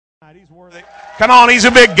tonight. He's worthy. Come on, He's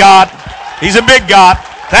a big God. He's a big God.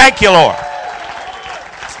 Thank you, Lord.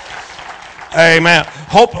 Amen.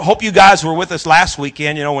 Hope you guys were with us last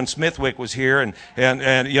weekend, when Smithwick was here.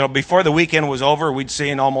 And before the weekend was over, we'd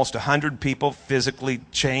seen almost 100 people physically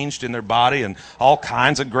changed in their body and all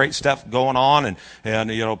kinds of great stuff going on.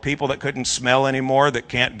 And people that couldn't smell anymore, that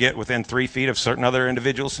can't get within 3 feet of certain other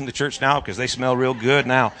individuals in the church now because they smell real good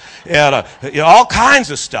now. And all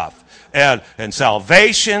kinds of stuff. And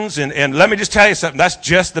salvations. And let me just tell you something. That's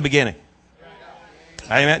just the beginning.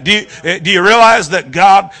 Amen. Do you realize that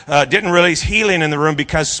God didn't release healing in the room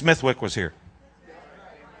because Smithwick was here?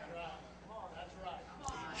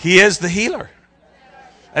 He is the healer.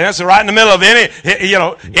 And that's right in the middle of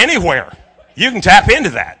anywhere. You can tap into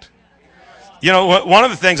that. One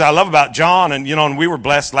of the things I love about John, and we were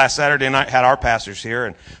blessed last Saturday night, had our pastors here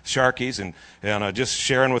and Sharkies, and just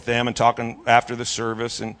sharing with them and talking after the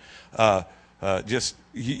service, and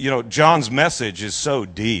John's message is so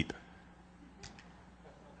deep.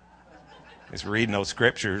 It's reading those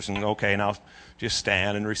scriptures and okay, now just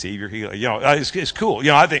stand and receive your healing. It's cool.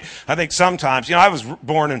 I think sometimes, I was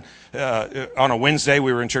born on a Wednesday.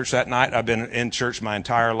 We were in church that night. I've been in church my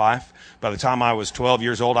entire life. By the time I was 12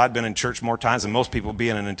 years old, I'd been in church more times than most people be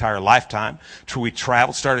in an entire lifetime. We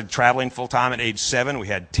started traveling full time at age 7. We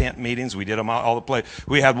had tent meetings. We did them all the place.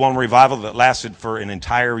 We had one revival that lasted for an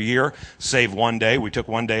entire year, save one day. We took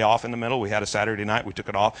one day off in the middle. We had a Saturday night. We took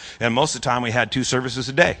it off. And most of the time we had 2 services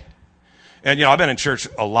a day. And, I've been in church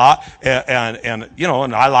a lot, and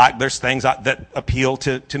I like, there's things that appeal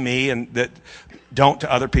to me and that don't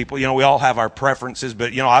to other people. We all have our preferences,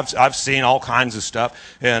 but, I've seen all kinds of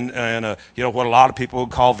stuff and what a lot of people would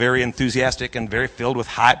call very enthusiastic and very filled with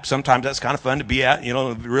hype. Sometimes that's kind of fun to be at,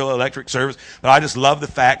 the real electric service. But I just love the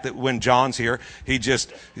fact that when John's here, he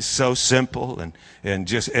just is so simple and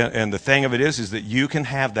the thing of it is that you can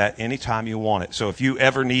have that anytime you want it. So if you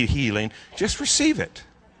ever need healing, just receive it.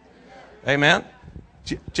 Amen.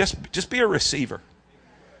 Just be a receiver,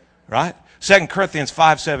 right? 2 Corinthians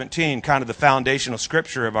 5:17, kind of the foundational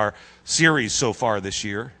scripture of our series so far this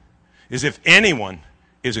year, is if anyone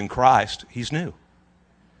is in Christ, he's new.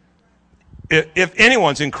 If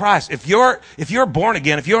anyone's in Christ, if you're born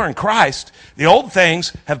again, if you're in Christ, the old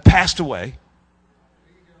things have passed away,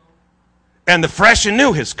 and the fresh and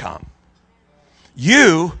new has come.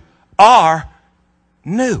 You are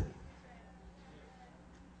new.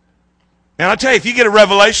 And I tell you, if you get a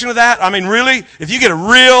revelation of that, really, if you get a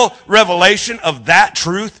real revelation of that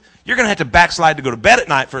truth, you're going to have to backslide to go to bed at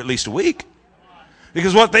night for at least a week.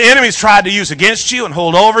 Because what the enemy's tried to use against you and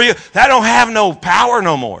hold over you, that don't have no power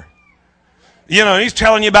no more. He's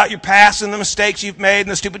telling you about your past and the mistakes you've made and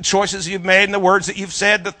the stupid choices you've made and the words that you've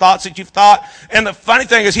said, the thoughts that you've thought. And the funny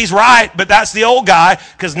thing is he's right, but that's the old guy,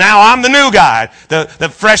 because now I'm the new guy. The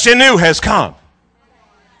fresh and new has come.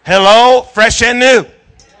 Hello, fresh and new.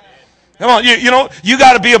 Come on, you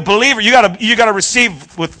got to be a believer. You got to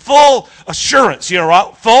receive with full assurance,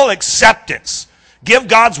 full acceptance. Give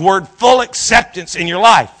God's word full acceptance in your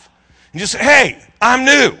life. And just say, hey, I'm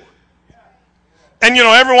new. And,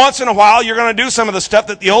 every once in a while, you're going to do some of the stuff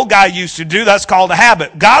that the old guy used to do. That's called a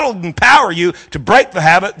habit. God will empower you to break the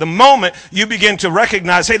habit the moment you begin to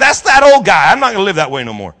recognize, hey, that's that old guy. I'm not going to live that way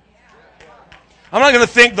no more. I'm not going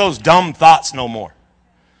to think those dumb thoughts no more.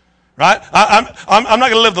 Right? I'm not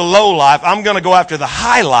going to live the low life. I'm going to go after the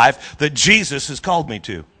high life that Jesus has called me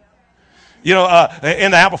to. In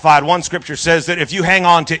the Amplified, one scripture says that if you hang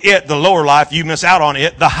on to it, the lower life, you miss out on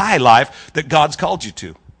it, the high life that God's called you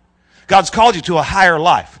to. God's called you to a higher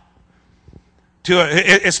life.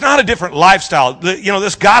 It's not a different lifestyle.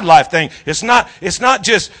 This God life thing, it's not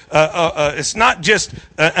just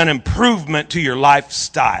an improvement to your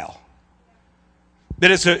lifestyle. But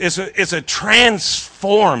it's a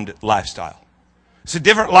transformed lifestyle. It's a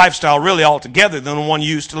different lifestyle really altogether than the one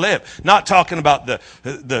you used to live. Not talking about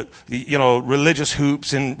the religious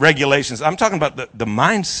hoops and regulations. I'm talking about the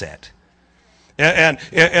mindset. And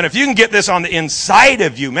if you can get this on the inside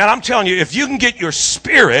of you, man, I'm telling you, if you can get your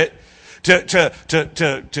spirit to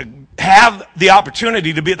have the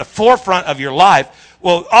opportunity to be at the forefront of your life,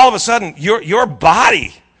 well, all of a sudden your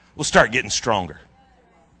body will start getting stronger.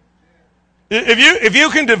 If you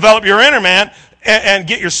can develop your inner man and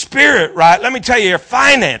get your spirit right, let me tell you, your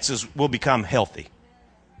finances will become healthy.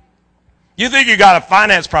 You think you got a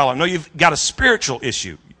finance problem. No, you've got a spiritual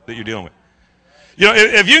issue that you're dealing with.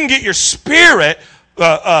 If you can get your spirit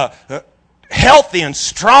healthy and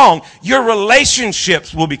strong, your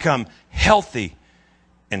relationships will become healthy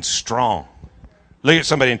and strong. Look at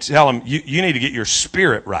somebody and tell them, you need to get your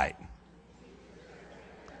spirit right.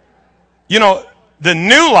 The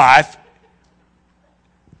new life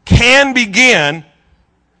can begin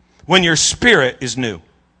when your spirit is new.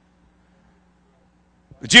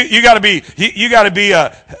 But you got to be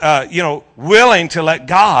willing to let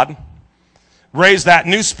God raise that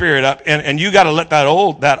new spirit up, and you got to let that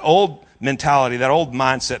old mentality, that old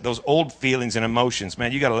mindset, those old feelings and emotions,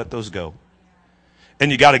 man, you got to let those go.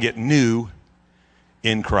 And you got to get new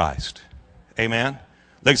in Christ. Amen.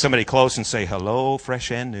 Look at somebody close and say, hello,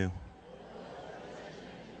 fresh and new.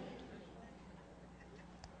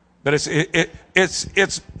 But it's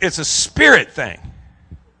a spirit thing.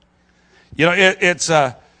 You know,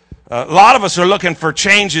 a lot of us are looking for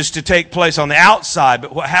changes to take place on the outside,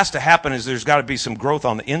 but what has to happen is there's got to be some growth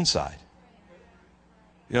on the inside.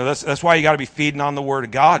 You know, that's why you got to be feeding on the Word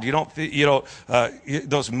of God. You don't,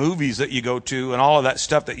 those movies that you go to and all of that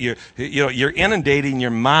stuff that you're inundating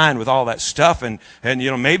your mind with all that stuff, and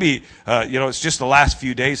maybe it's just the last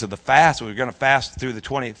few days of the fast. We're going to fast through the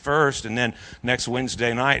 21st, and then this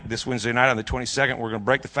Wednesday night on the 22nd, we're going to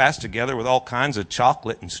break the fast together with all kinds of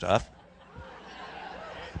chocolate and stuff.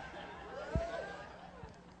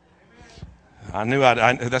 I knew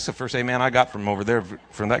that's the first amen I got from over there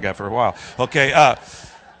from that guy for a while. Okay.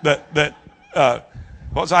 But what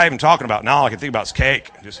was I even talking about? Now all I can think about is cake.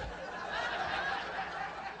 Just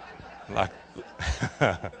like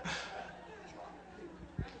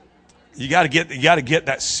you got to get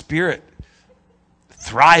that spirit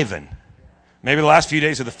thriving. Maybe the last few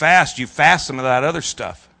days of the fast, you fast some of that other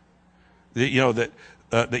stuff that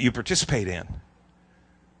you participate in.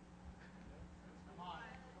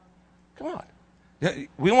 Come on,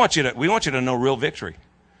 we want you to know real victory.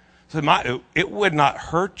 So it would not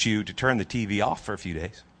hurt you to turn the TV off for a few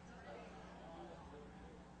days.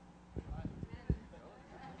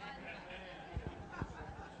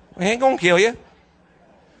 It ain't going to kill you.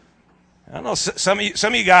 I know some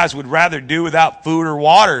of you guys would rather do without food or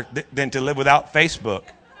water than to live without Facebook.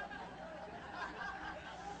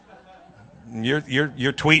 You're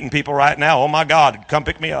tweeting people right now, oh my God, come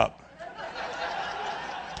pick me up.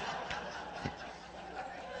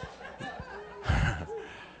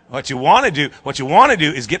 What you want to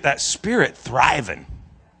do is get that spirit thriving.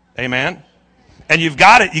 Amen. And you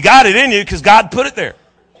got it in you because God put it there.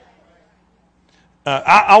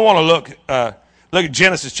 I want to look at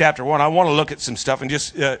Genesis chapter 1. I want to look at some stuff and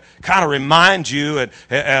just kind of remind you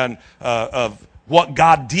of what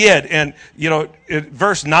God did. And in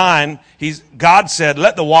verse 9, God said,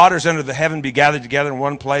 "Let the waters under the heaven be gathered together in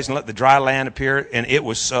one place, and let the dry land appear." And it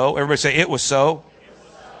was so. Everybody say, "It was so."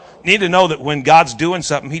 Need to know that when God's doing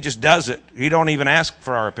something, He just does it. He don't even ask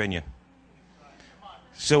for our opinion.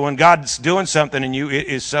 So when God's doing something in you, it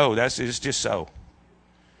is so. It's just so.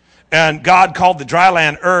 And God called the dry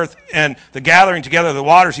land earth, and the gathering together of the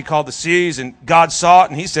waters He called the seas. And God saw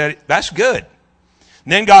it, and He said, "That's good."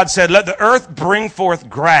 And then God said, "Let the earth bring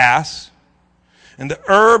forth grass, and the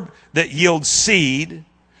herb that yields seed,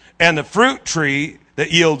 and the fruit tree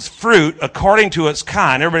that yields fruit according to its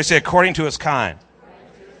kind." Everybody say, according to its kind.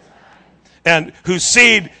 And whose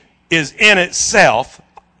seed is in itself,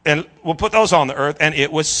 and we'll put those on the earth, and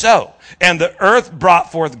it was so. And the earth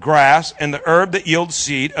brought forth grass, and the herb that yields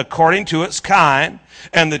seed, according to its kind,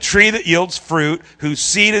 and the tree that yields fruit, whose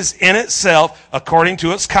seed is in itself, according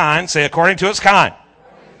to its kind. Say, according to its kind.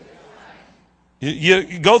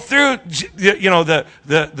 You go through,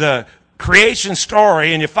 the creation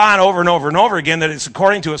story, and you find over and over and over again that it's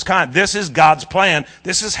according to its kind. This is God's plan.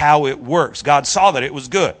 This is how it works. God saw that it was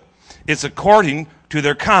good. It's according to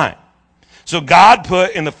their kind. So God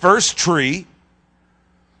put in the first tree,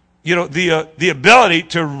 the ability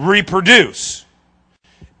to reproduce.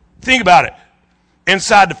 Think about it.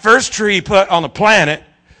 Inside the first tree He put on the planet,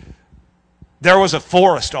 there was a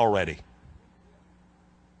forest already.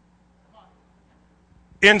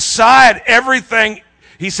 Inside everything,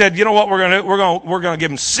 He said, "You know what we're going to do? We're going to give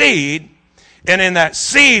them seed, and in that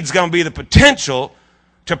seed's going to be the potential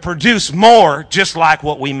to produce more, just like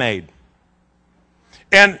what we made."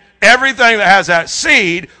 And everything that has that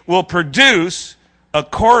seed will produce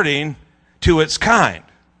according to its kind.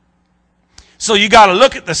 So you got to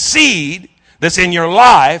look at the seed that's in your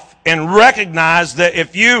life and recognize that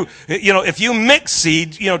if you mix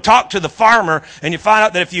seed, talk to the farmer and you find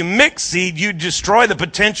out that if you mix seed, you destroy the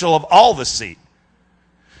potential of all the seed.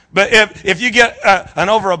 But if you get an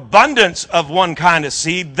overabundance of one kind of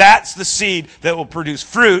seed, that's the seed that will produce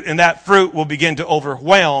fruit, and that fruit will begin to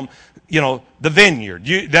overwhelm, the vineyard.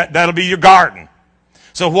 That'll be your garden.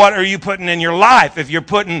 So what are you putting in your life? If you're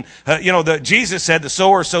putting, Jesus said the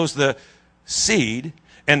sower sows the seed,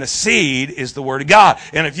 and the seed is the Word of God.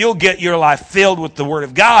 And if you'll get your life filled with the Word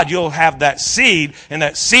of God, you'll have that seed, and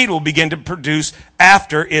that seed will begin to produce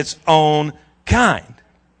after its own kind.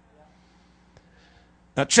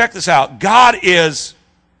 Now check this out. God is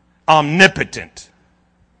omnipotent.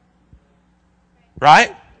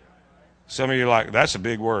 Right? Some of you are like, that's a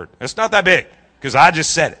big word. It's not that big, because I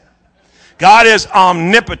just said it. God is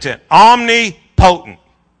omnipotent, omnipotent.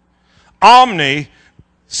 Omni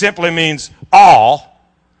simply means all,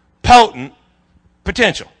 potent,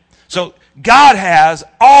 potential. So God has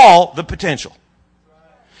all the potential.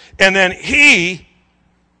 And then he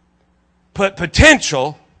put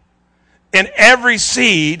potential in every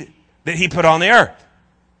seed that he put on the earth.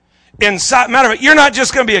 Matter of fact, you're not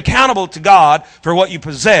just going to be accountable to God for what you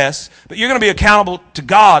possess, but you're going to be accountable to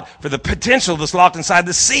God for the potential that's locked inside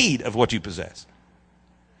the seed of what you possess.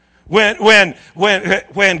 When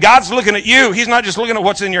God's looking at you, he's not just looking at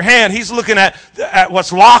what's in your hand, he's looking at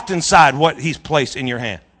what's locked inside what he's placed in your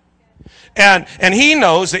hand. And he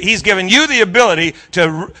knows that he's given you the ability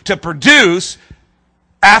to produce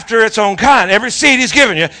after its own kind. Every seed he's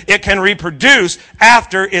given you, it can reproduce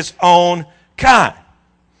after its own kind.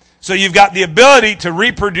 So you've got the ability to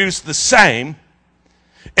reproduce the same,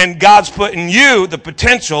 and God's put in you the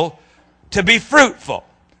potential to be fruitful.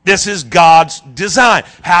 This is God's design.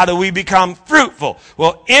 How do we become fruitful?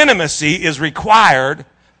 Well, intimacy is required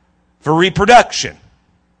for reproduction.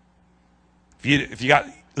 If you got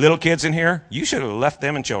little kids in here, you should have left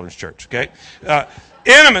them in children's church, okay?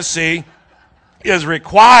 Intimacy is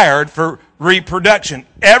required for reproduction.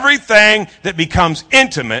 Everything that becomes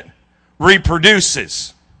intimate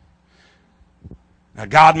reproduces. Now,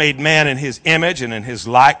 God made man in his image and in his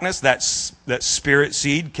likeness. That spirit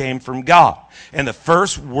seed came from God. And the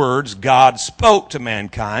first words God spoke to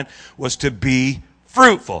mankind was to be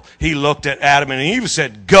fruitful. He looked at Adam and Eve and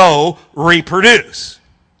said, go reproduce.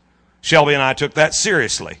 Shelby and I took that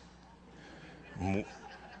seriously.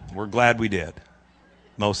 We're glad we did,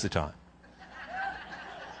 most of the time.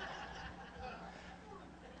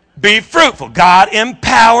 Be fruitful. God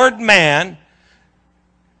empowered man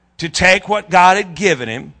to take what God had given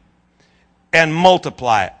him and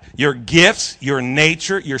multiply it. Your gifts, your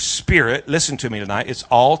nature, your spirit, listen to me tonight, it's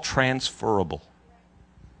all transferable.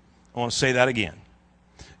 I want to say that again.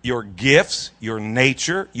 Your gifts, your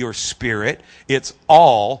nature, your spirit, it's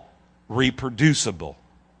all reproducible.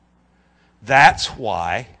 That's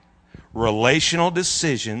why relational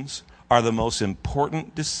decisions are the most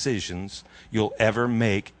important decisions you'll ever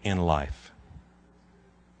make in life.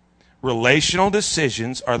 Relational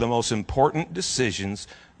decisions are the most important decisions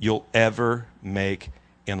you'll ever make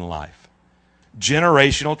in life.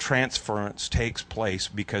 Generational transference takes place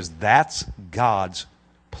because that's God's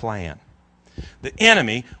plan. The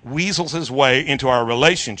enemy weasels his way into our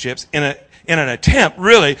relationships in an attempt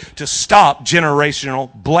really to stop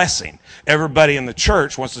generational blessing. Everybody in the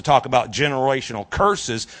church wants to talk about generational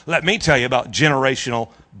curses. Let me tell you about generational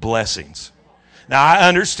blessings. Now, I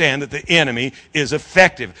understand that the enemy is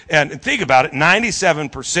effective. And think about it,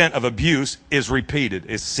 97% of abuse is repeated,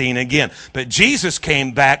 is seen again. But Jesus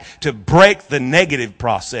came back to break the negative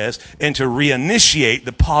process and to reinitiate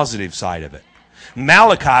the positive side of it.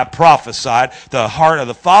 Malachi prophesied the heart of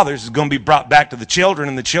the fathers is going to be brought back to the children,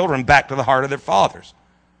 and the children back to the heart of their fathers.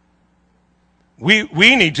 We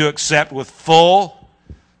need to accept with full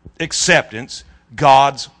acceptance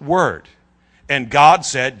God's word. And God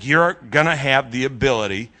said, you're going to have the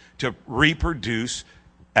ability to reproduce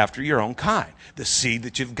after your own kind. The seed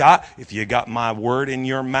that you've got, if you got my word in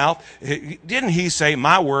your mouth, didn't he say,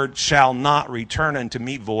 my word shall not return unto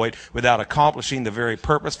me void without accomplishing the very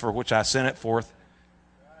purpose for which I sent it forth?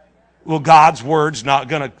 Well, God's word's not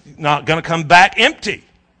going to come back empty.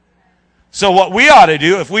 So what we ought to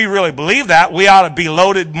do, if we really believe that, we ought to be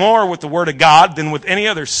loaded more with the word of God than with any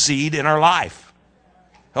other seed in our life.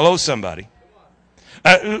 Hello, somebody.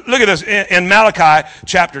 Look at this in Malachi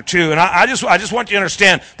chapter 2. And I just want you to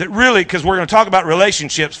understand that really, because we're going to talk about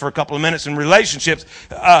relationships for a couple of minutes, and relationships,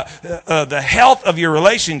 the health of your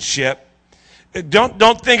relationship,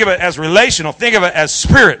 don't think of it as relational, think of it as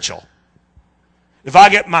spiritual. If I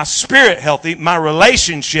get my spirit healthy, my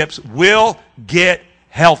relationships will get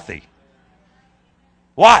healthy.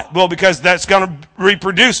 Why? Well, because that's going to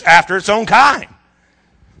reproduce after its own kind.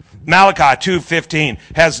 Malachi 2:15,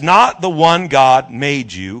 has not the one God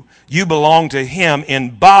made you? You belong to him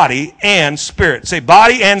in body and spirit. Say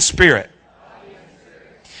body and spirit. Body and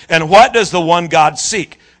spirit. And what does the one God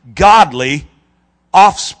seek? Godly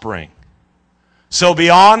offspring. So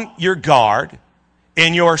be on your guard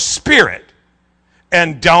in your spirit,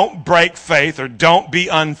 and don't break faith or don't be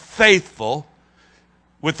unfaithful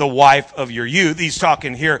with the wife of your youth. He's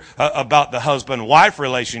talking here about the husband-wife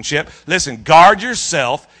relationship. Listen, guard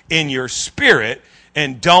yourself in your spirit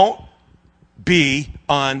and don't be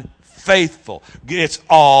unfaithful. It's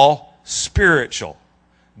all spiritual.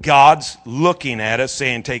 God's looking at us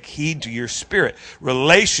saying, take heed to your spirit.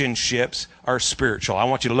 Relationships are spiritual. I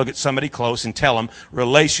want you to look at somebody close and tell them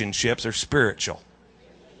relationships are spiritual.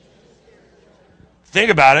 Think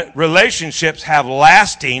about it. Relationships have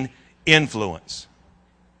lasting influence.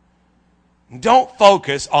 Don't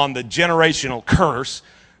focus on the generational curse,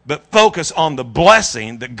 but focus on the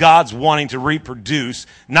blessing that God's wanting to reproduce,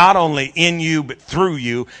 not only in you, but through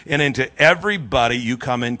you, and into everybody you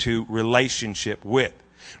come into relationship with.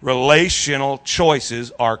 Relational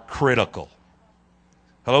choices are critical.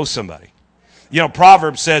 Hello, somebody. You know,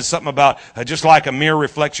 Proverbs says something about just like a mirror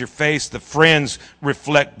reflects your face, the friends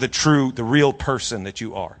reflect the real person that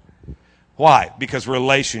you are. Why? Because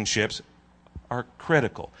relationships are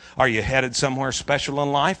critical. Are you headed somewhere special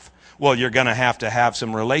in life? Well, you're going to have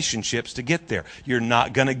some relationships to get there. You're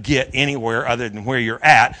not going to get anywhere other than where you're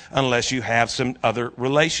at unless you have some other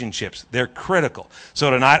relationships. They're critical. So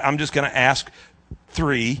tonight I'm just going to ask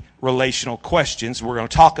 3 relational questions. We're going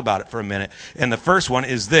to talk about it for a minute. And the first one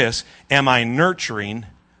is this: am I nurturing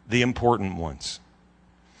the important ones?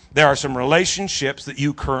 There are some relationships that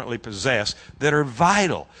you currently possess that are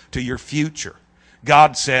vital to your future.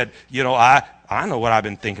 God said, you know, I know what I've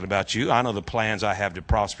been thinking about you. I know the plans I have to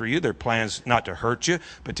prosper you. They're plans not to hurt you,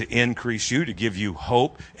 but to increase you, to give you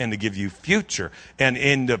hope, and to give you future. And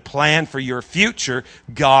in the plan for your future,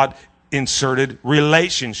 God inserted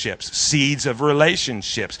relationships, seeds of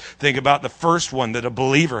relationships. Think about the first one that a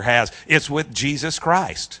believer has. It's with Jesus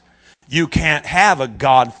Christ. You can't have a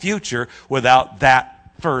God future without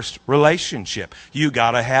that first relationship. You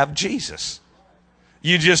got to have Jesus.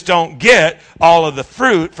 You just don't get all of the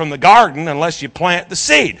fruit from the garden unless you plant the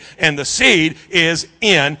seed. And the seed is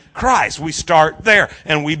in Christ. We start there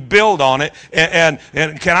and we build on it. And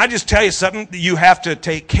can I just tell you something? You have to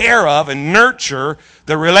take care of and nurture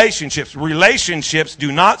the relationships. Relationships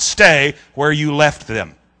do not stay where you left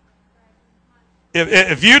them.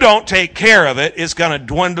 If you don't take care of it, it's going to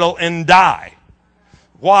dwindle and die.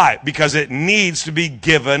 Why? Because it needs to be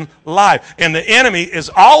given life. And the enemy is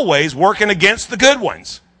always working against the good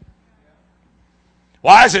ones.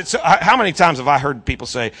 Why is it so? How many times have I heard people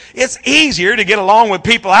say, it's easier to get along with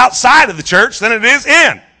people outside of the church than it is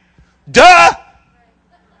in? Duh!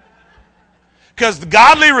 Because the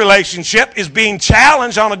godly relationship is being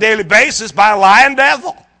challenged on a daily basis by a lying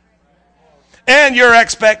devil. And your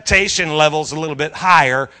expectation level's a little bit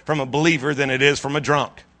higher from a believer than it is from a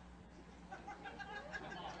drunk.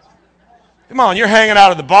 Come on, you're hanging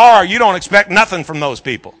out at the bar. You don't expect nothing from those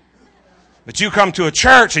people. But you come to a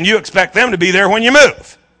church and you expect them to be there when you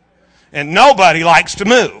move. And nobody likes to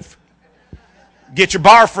move. Get your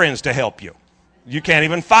bar friends to help you. You can't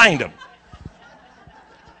even find them.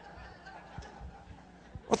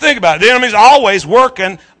 Well, think about it. The enemy's always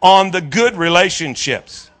working on the good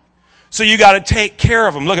relationships. So you got to take care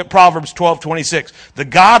of them. Look at Proverbs 12:26. The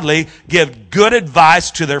godly give good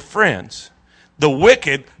advice to their friends. The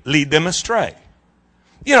wicked lead them astray.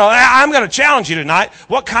 You know, I'm going to challenge you tonight.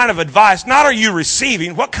 What kind of advice, not are you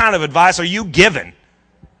receiving, what kind of advice are you giving?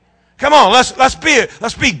 Come on,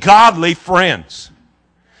 let's be godly friends.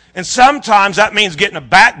 And sometimes that means getting a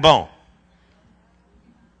backbone.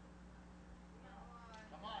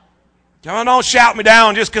 Come on, don't shout me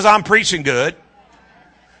down just because I'm preaching good.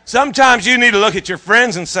 Sometimes you need to look at your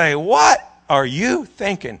friends and say, what are you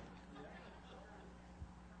thinking?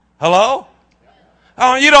 Hello?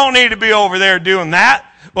 Oh, you don't need to be over there doing that.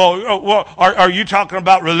 Well, are you talking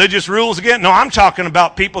about religious rules again? No, I'm talking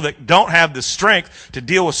about people that don't have the strength to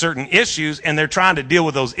deal with certain issues, and they're trying to deal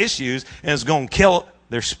with those issues, and it's going to kill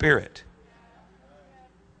their spirit.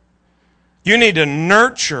 You need to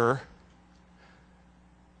nurture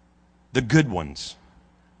the good ones,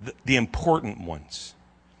 the important ones.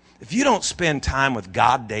 If you don't spend time with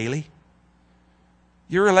God daily,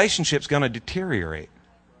 your relationship's going to deteriorate.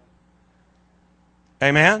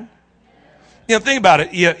 Amen? You know, think about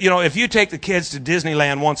it. You know, if you take the kids to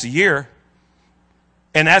Disneyland once a year,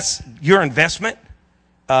 and that's your investment,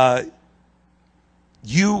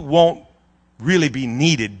 you won't really be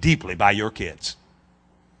needed deeply by your kids.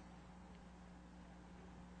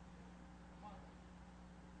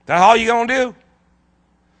 That's all you're going to do?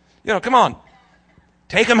 You know, come on.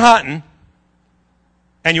 Take them hunting,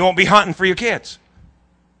 and you won't be hunting for your kids.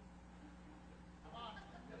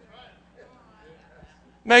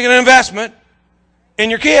 Make an investment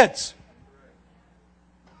in your kids.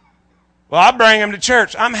 Well, I bring them to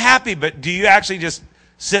church. I'm happy, but do you actually just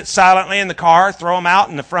sit silently in the car, throw them out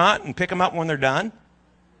in the front, and pick them up when they're done?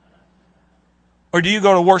 Or do you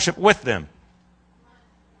go to worship with them?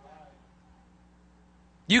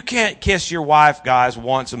 You can't kiss your wife, guys,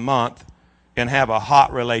 once a month and have a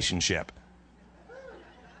hot relationship.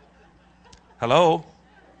 Hello?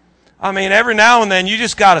 I mean, every now and then you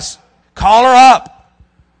just got to call her up.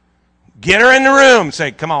 Get her in the room.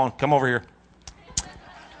 Say, come on, come over here.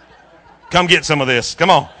 Come get some of this.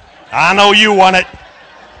 Come on. I know you want it.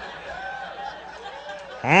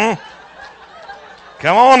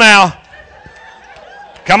 Come on now.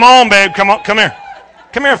 Come on, babe. Come on. Come here.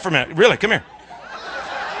 Come here for a minute. Really, come here.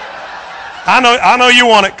 I know you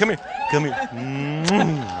want it. Come here. Come here.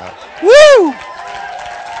 Woo!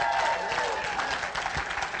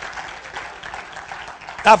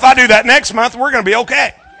 Now, if I do that next month, we're going to be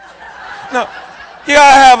okay. No, you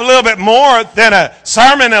got to have a little bit more than a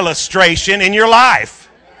sermon illustration in your life.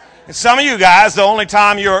 And some of you guys, the only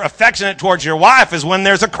time you're affectionate towards your wife is when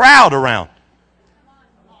there's a crowd around.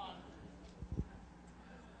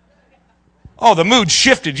 Oh, the mood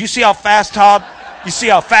shifted. You see how fast, Todd? You see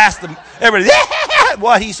how fast everybody,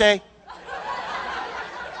 what he say?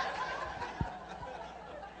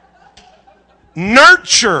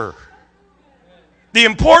 Nurture. The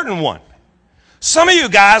important one. Some of you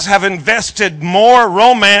guys have invested more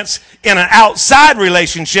romance in an outside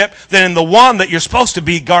relationship than in the one that you're supposed to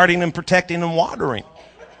be guarding and protecting and watering.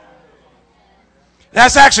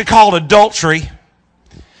 That's actually called adultery.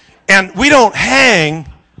 And we don't hang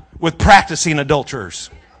with practicing adulterers.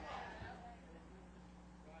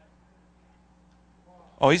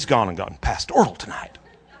 Oh, he's gone and gotten pastoral tonight.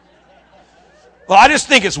 Well, I just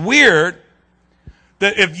think it's weird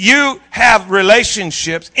that if you have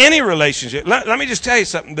relationships, any relationship, let me just tell you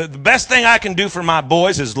something. The best thing I can do for my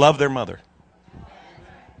boys is love their mother.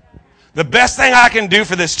 The best thing I can do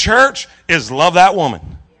for this church is love that woman.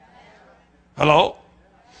 Hello?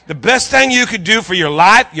 The best thing you could do for your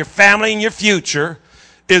life, your family, and your future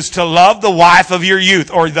is to love the wife of your youth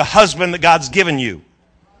or the husband that God's given you.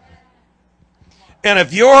 And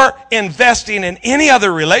if you're investing in any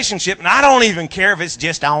other relationship, and I don't even care if it's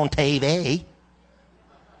just on TV.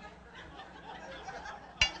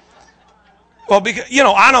 Well, because,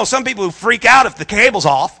 I know some people who freak out if the cable's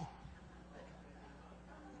off.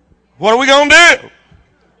 What are we going to do?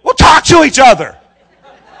 We'll talk to each other.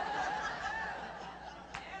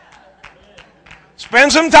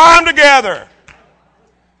 Spend some time together.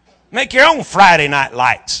 Make your own Friday night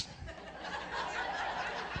lights.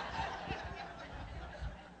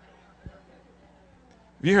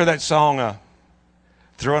 Have you heard that song,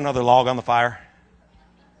 Throw Another Log on the Fire?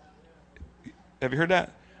 Have you heard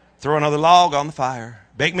that? Throw another log on the fire.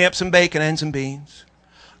 Bake me up some bacon and some beans.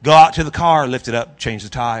 Go out to the car, lift it up, change the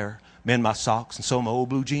tire. Mend my socks and sew my old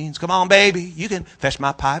blue jeans. Come on, baby, you can fetch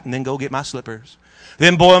my pipe and then go get my slippers.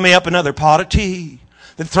 Then boil me up another pot of tea.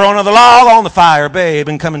 Then throw another log on the fire, babe,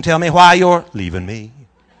 and come and tell me why you're leaving me.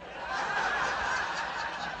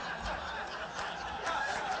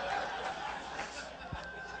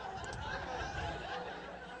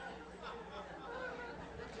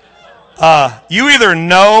 You either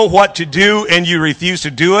know what to do and you refuse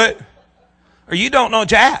to do it, or you don't know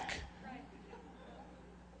jack.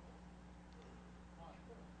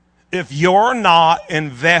 If you're not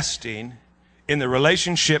investing in the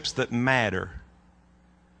relationships that matter,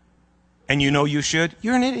 and you know you should,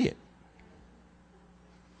 you're an idiot.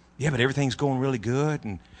 Yeah, but everything's going really good,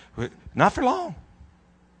 and not for long.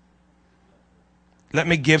 Let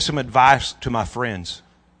me give some advice to my friends.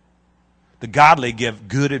 The godly give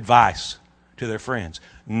good advice to their friends.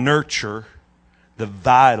 Nurture the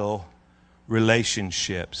vital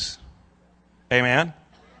relationships. Amen?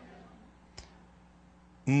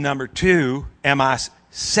 Number 2, am I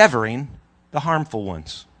severing the harmful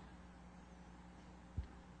ones?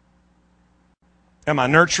 Am I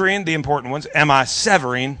nurturing the important ones? Am I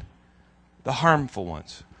severing the harmful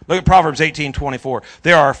ones? Look at Proverbs 18:24.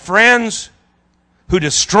 There are friends who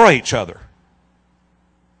destroy each other,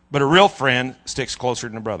 but a real friend sticks closer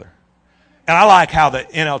than a brother. And I like how the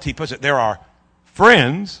NLT puts it. There are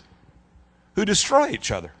friends who destroy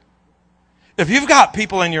each other. If you've got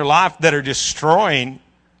people in your life that are destroying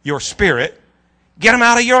your spirit, get them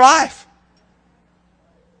out of your life.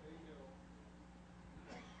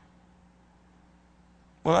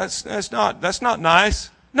 Well, that's not nice.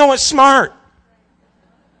 No, it's smart.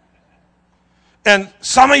 And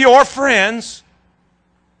some of your friends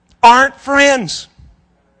aren't friends.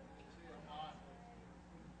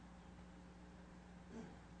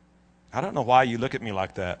 I don't know why you look at me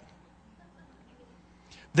like that.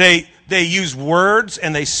 They use words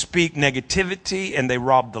and they speak negativity and they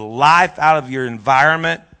rob the life out of your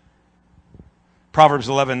environment. Proverbs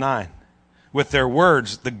 11:9. With their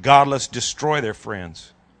words, the godless destroy their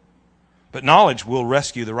friends, but knowledge will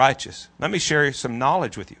rescue the righteous. Let me share some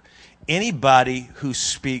knowledge with you. Anybody who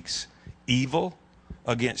speaks evil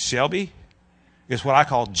against Shelby is what I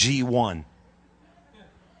call G1.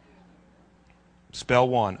 Spell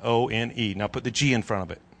one, O-N-E. Now put the G in front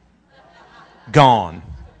of it. Gone.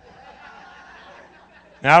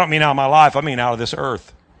 Now I don't mean out of my life, I mean out of this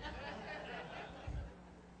earth.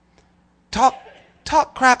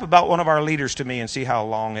 Talk crap about one of our leaders to me and see how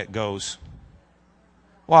long it goes.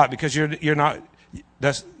 Why? Because you're not,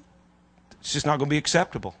 it's just not going to be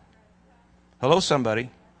acceptable. Hello, somebody.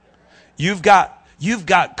 You've got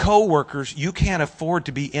co-workers you can't afford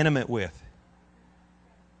to be intimate with.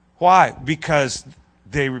 Why? Because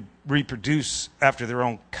they reproduce after their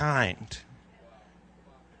own kind.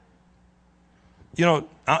 You know,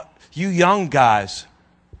 you young guys,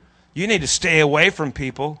 you need to stay away from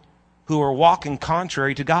people who are walking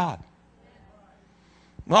contrary to God.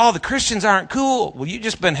 Well, the Christians aren't cool. Well, you've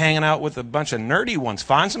just been hanging out with a bunch of nerdy ones.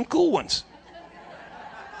 Find some cool ones.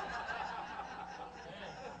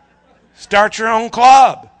 Start your own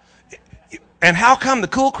club. And how come the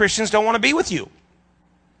cool Christians don't want to be with you?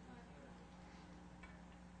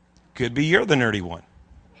 Could be you're the nerdy one.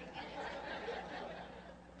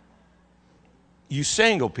 You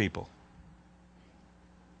single people,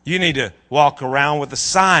 you need to walk around with a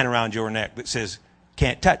sign around your neck that says,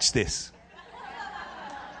 "Can't touch this."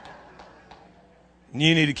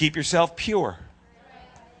 You need to keep yourself pure.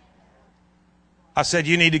 I said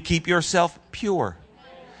you need to keep yourself pure.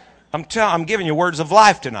 I'm giving you words of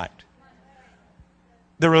life tonight.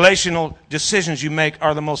 The relational decisions you make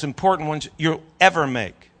are the most important ones you'll ever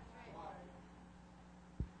make.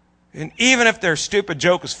 And even if their stupid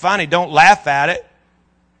joke is funny, don't laugh at it.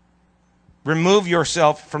 Remove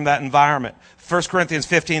yourself from that environment. 1 Corinthians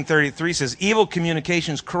 15:33 says, evil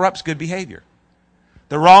communications corrupts good behavior.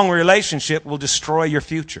 The wrong relationship will destroy your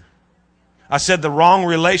future. I said the wrong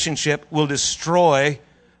relationship will destroy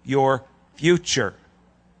your future.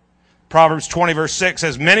 Proverbs 20 verse 6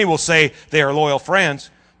 says, many will say they are loyal friends,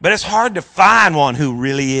 but it's hard to find one who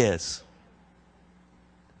really is.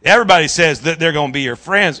 Everybody says that they're going to be your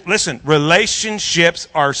friends. Listen, relationships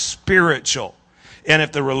are spiritual. And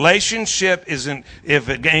if the relationship if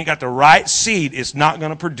it ain't got the right seed, it's not going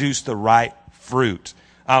to produce the right fruit.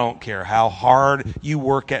 I don't care how hard you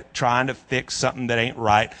work at trying to fix something that ain't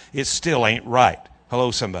right. It still ain't right. Hello,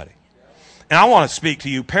 somebody. And I want to speak to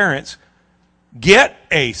you parents. Get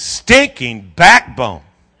a stinking backbone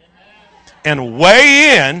and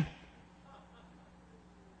weigh in.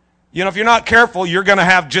 You know, if you're not careful, you're going to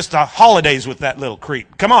have just holidays with that little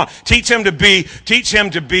creep. Come on, teach him to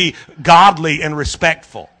be godly and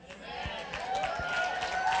respectful.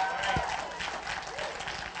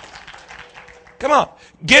 Come on,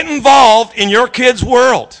 get involved in your kid's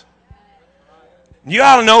world. You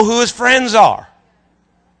ought to know who his friends are.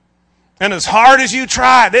 And as hard as you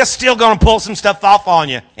try, they're still going to pull some stuff off on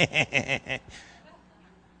you.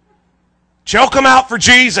 Choke them out for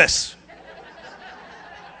Jesus.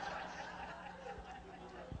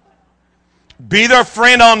 Be their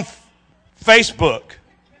friend on Facebook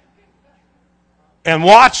and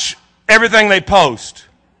watch everything they post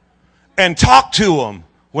and talk to them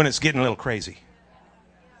when it's getting a little crazy.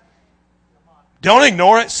 Don't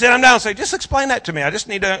ignore it. Sit them down and say, just explain that to me. I just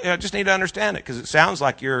need to understand it because it sounds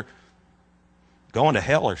like you're going to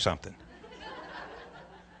hell or something.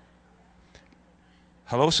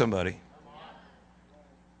 Hello, somebody.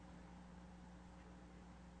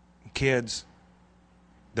 Kids,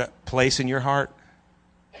 that place in your heart,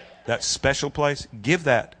 that special place, give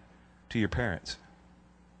that to your parents.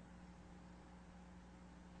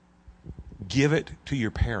 Give it to your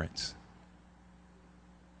parents.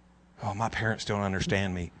 Oh, my parents don't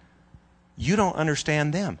understand me. You don't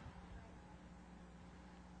understand them.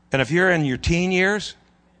 And if you're in your teen years,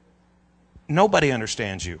 nobody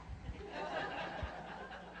understands you.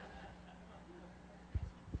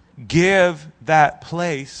 Give that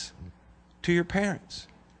place to your parents.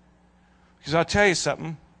 Because I'll tell you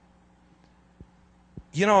something.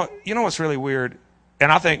 You know what's really weird?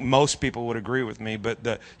 And I think most people would agree with me, but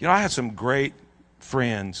I had some great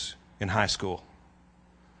friends in high school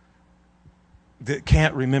that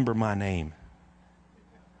can't remember my name.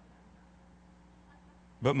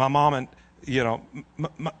 But my mom and,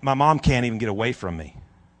 my mom can't even get away from me.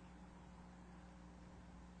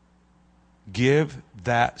 Give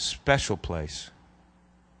that special place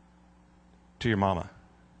to your mama,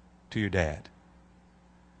 to your dad.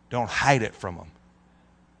 Don't hide it from them.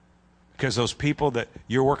 Because those people that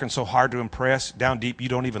you're working so hard to impress, down deep, you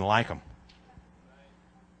don't even like them.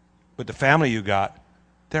 But the family you got,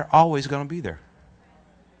 they're always going to be there.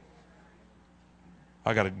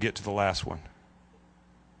 I got to get to the last one.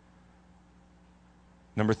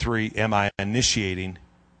 Number 3, am I initiating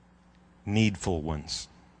needful ones?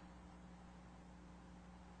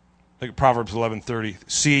 Look at Proverbs 11:30.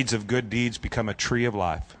 Seeds of good deeds become a tree of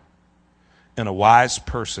life, and a wise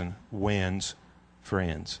person wins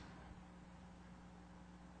friends.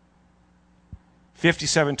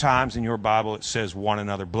 57 times in your Bible it says one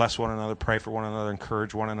another. Bless one another, pray for one another,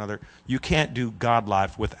 encourage one another. You can't do God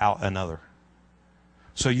life without another.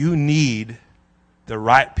 So you need the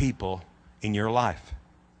right people in your life.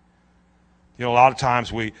 You know, a lot of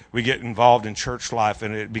times we get involved in church life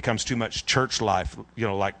and it becomes too much church life, you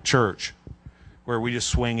know, like church, where we just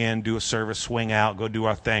swing in, do a service, swing out, go do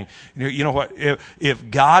our thing. You know what?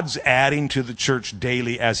 If God's adding to the church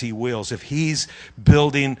daily as He wills, if He's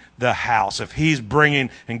building the house, if He's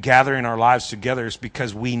bringing and gathering our lives together, it's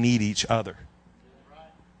because we need each other.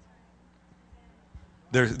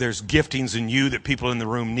 There's giftings in you that people in the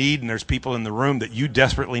room need, and there's people in the room that you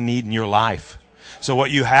desperately need in your life. So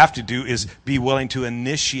what you have to do is be willing to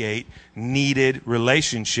initiate needed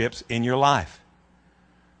relationships in your life.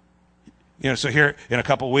 You know, so here in a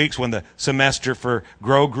couple of weeks when the semester for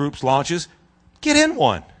Grow Groups launches, get in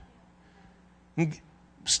one.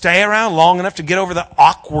 Stay around long enough to get over the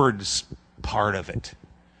awkward part of it.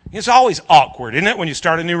 It's always awkward, isn't it, when you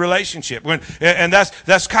start a new relationship? And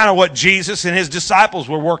that's kind of what Jesus and His disciples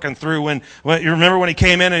were working through. When you remember when He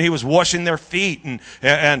came in and He was washing their feet,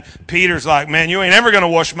 and Peter's like, "Man, you ain't ever going to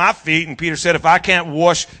wash my feet." And Peter said, "If I can't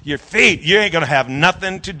wash your feet, you ain't going to have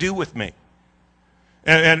nothing to do with me."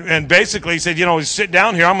 And basically He said, you know, sit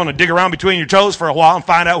down here. I'm going to dig around between your toes for a while and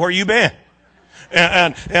find out where you've been.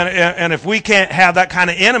 And if we can't have that kind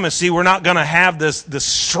of intimacy, we're not going to have this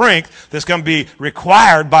strength that's going to be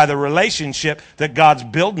required by the relationship that God's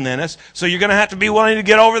building in us. So you're going to have to be willing to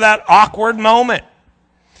get over that awkward moment.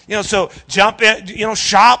 You know, so jump in, you know,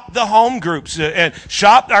 shop the home groups and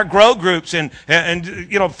shop our grow groups and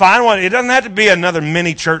you know, find one. It doesn't have to be another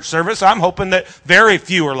mini church service. I'm hoping that very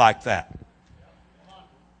few are like that.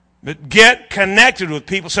 But get connected with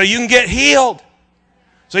people so you can get healed.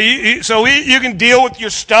 So you can deal with your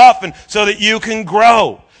stuff and so that you can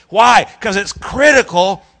grow. Why? Because it's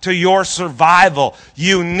critical to your survival.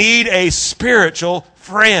 You need a spiritual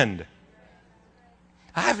friend.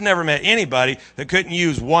 I've never met anybody that couldn't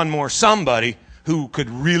use one more somebody who could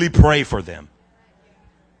really pray for them.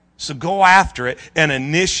 So go after it and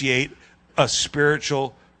initiate a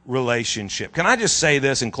spiritual relationship. Can I just say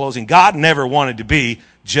this in closing? God never wanted to be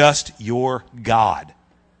just your God.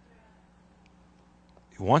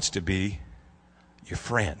 He wants to be your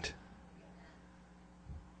friend.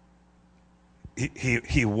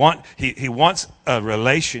 He wants a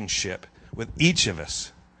relationship with each of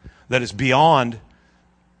us that is beyond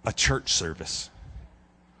a church service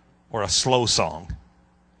or a slow song.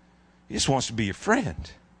 He just wants to be your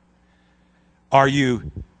friend. Are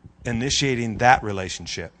you initiating that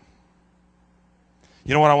relationship?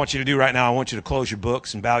 You know what I want you to do right now? I want you to close your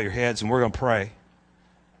books and bow your heads, and we're going to pray.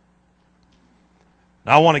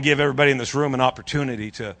 Now, I want to give everybody in this room an opportunity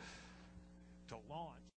to